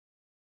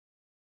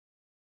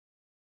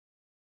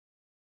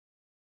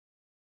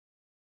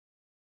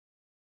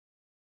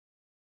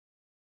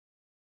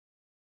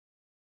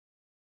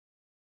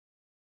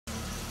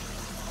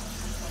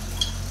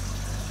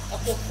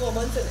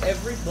performance in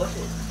every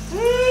bottle.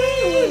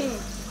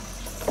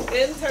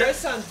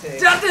 Interessante.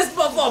 That is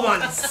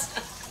performance!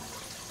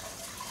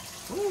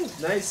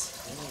 Nice.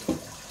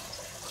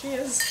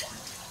 Cheers.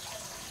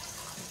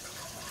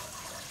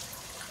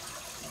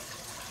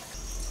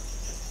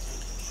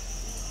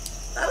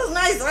 That was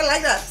nice. I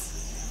like that.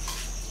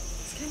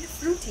 It's kind of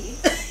fruity.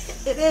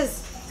 It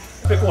is.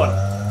 Pick one.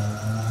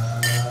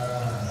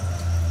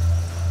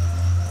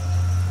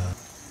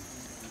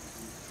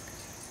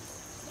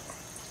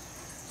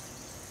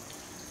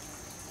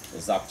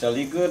 It's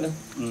actually good.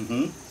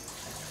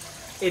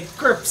 It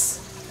crips.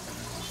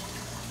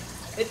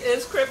 It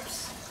is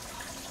crisp.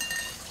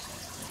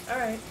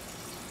 Alright.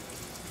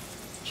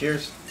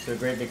 Cheers to a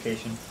great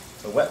vacation.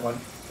 A wet one,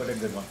 but a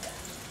good one.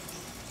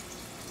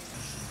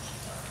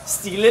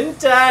 Stealing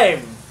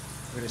time.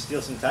 We're gonna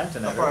steal some time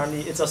tonight.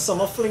 Apparently, it's a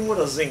summer fling with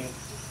a zing.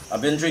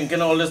 I've been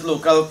drinking all this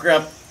local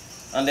crap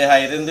and they're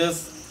hiding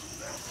this.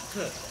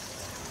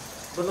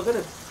 But look at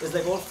it. It's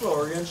like all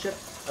flowery and shit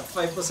at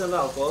 5%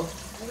 alcohol.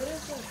 What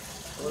is that?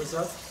 What is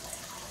that?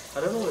 I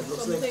don't know. It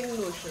looks Something like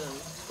lotion,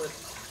 but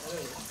I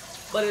don't know.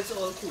 But it's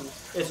all cool.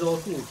 it's all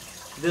cool.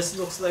 This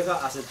looks like an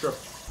acid trip.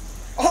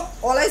 Oh,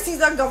 all I see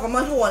is a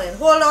government warning.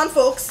 Hold on,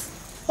 folks.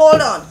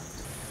 Hold on.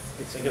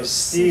 It's gonna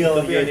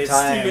steal your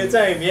time. Steal your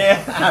time,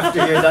 yeah.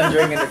 After you're done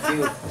drinking the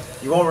field.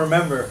 You won't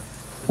remember.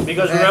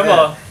 Because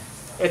remember,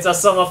 it's a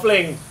summer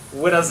fling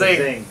with a zing.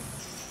 Zing.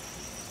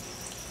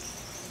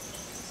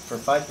 For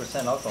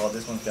 5% alcohol,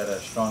 this one's got a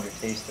stronger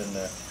taste than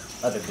the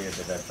other beers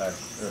that I've had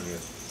earlier.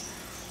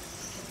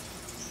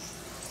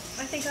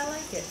 I think I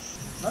like it.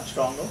 Not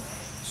strong though.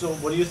 So,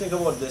 what do you think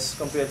about this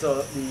compared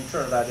to the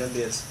Trinidadian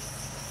beers?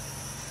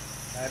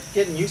 I'm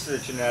getting used to the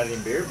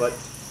Trinidadian beer, but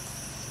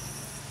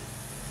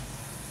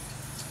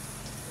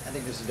I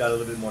think this has got a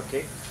little bit more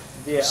kick.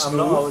 Yeah, I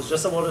was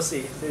just about to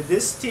say,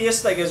 this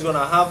tastes like it's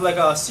gonna have like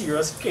a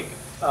serious kick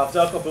after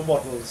a couple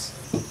bottles.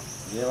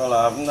 Yeah, well,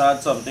 I haven't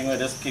had something with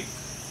this kick.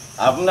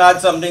 I haven't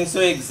had something so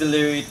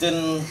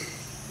exhilarating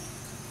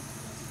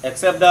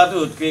except that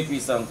earthquake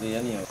recently,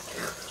 anyhow.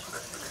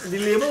 The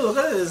label, look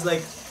at it, is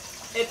like,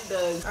 It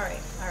does. Alright,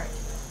 alright.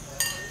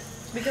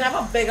 We can have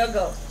a bigger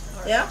go.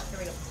 Alright, Yeah? Here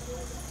we go.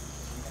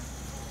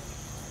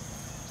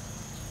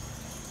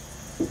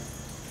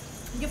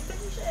 You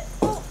finish it.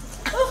 Oh,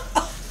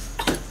 oh.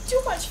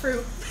 Too much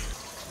fruit.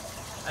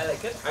 I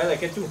like it. I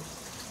like it too.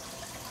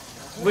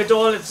 With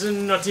all its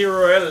nutty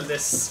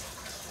royalness.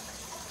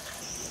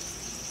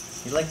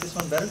 You like this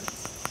one better?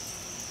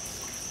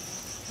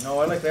 No,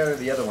 I like better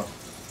the other one.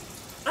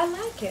 I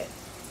like it.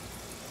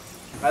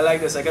 I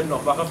like this, I can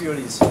knock back a few of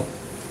these.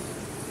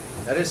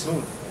 That is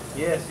smooth.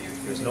 Yeah.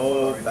 There's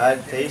no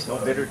bad taste, no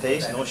bitter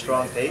taste, no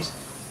strong taste.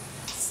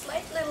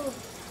 Slight little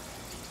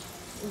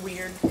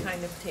weird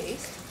kind of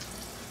taste.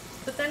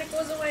 But then it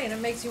goes away and it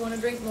makes you want to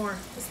drink more.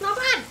 It's not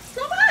bad. It's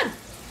not bad.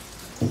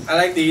 I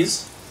like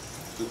these.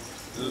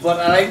 But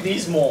I like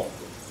these more.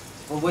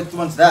 Well, which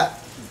one's that?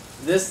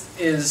 This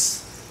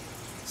is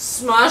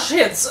Smash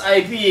Hits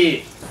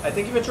IPA. I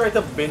think if you try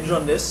to binge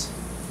on this,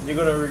 you're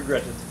gonna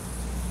regret it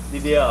the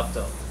day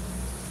after.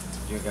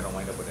 You're gonna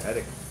wind up with a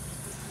headache.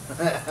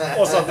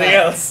 Or something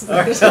else.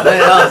 Or something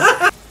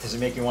else. Does it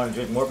make you want to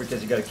drink more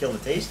because you gotta kill the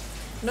taste?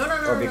 No,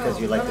 no, no, Or no, because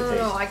no. you like no, the no,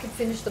 no, taste? I could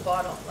finish the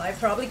bottle. I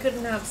probably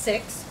couldn't have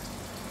 6,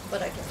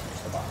 but I can finish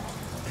the bottle.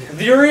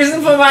 The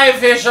reason for my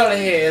facial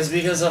hair is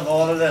because of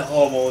all of the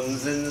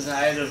hormones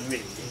inside of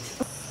me.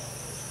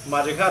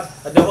 Magic Hat.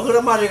 I never heard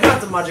of Magic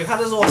Hat. Magic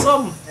Hat is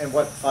awesome. And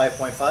what,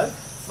 5.5?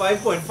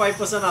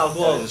 5.5%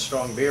 alcohol. That is a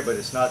strong beer, but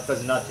it's not,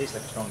 does not taste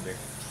like a strong beer.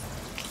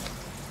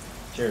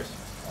 Cheers.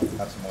 I'll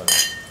have some more of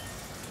that.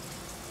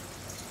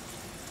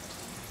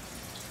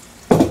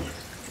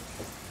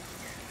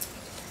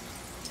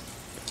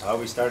 How are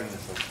we starting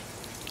this one?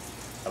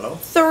 Hello?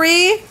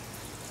 3.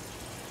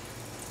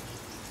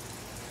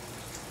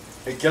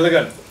 Hey,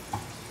 Gilligan.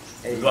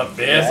 Hey, We got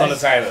bears on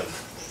this island.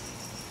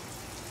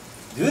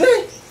 Do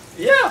they?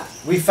 Yeah.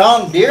 We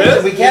found beers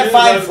and we can't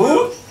find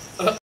food?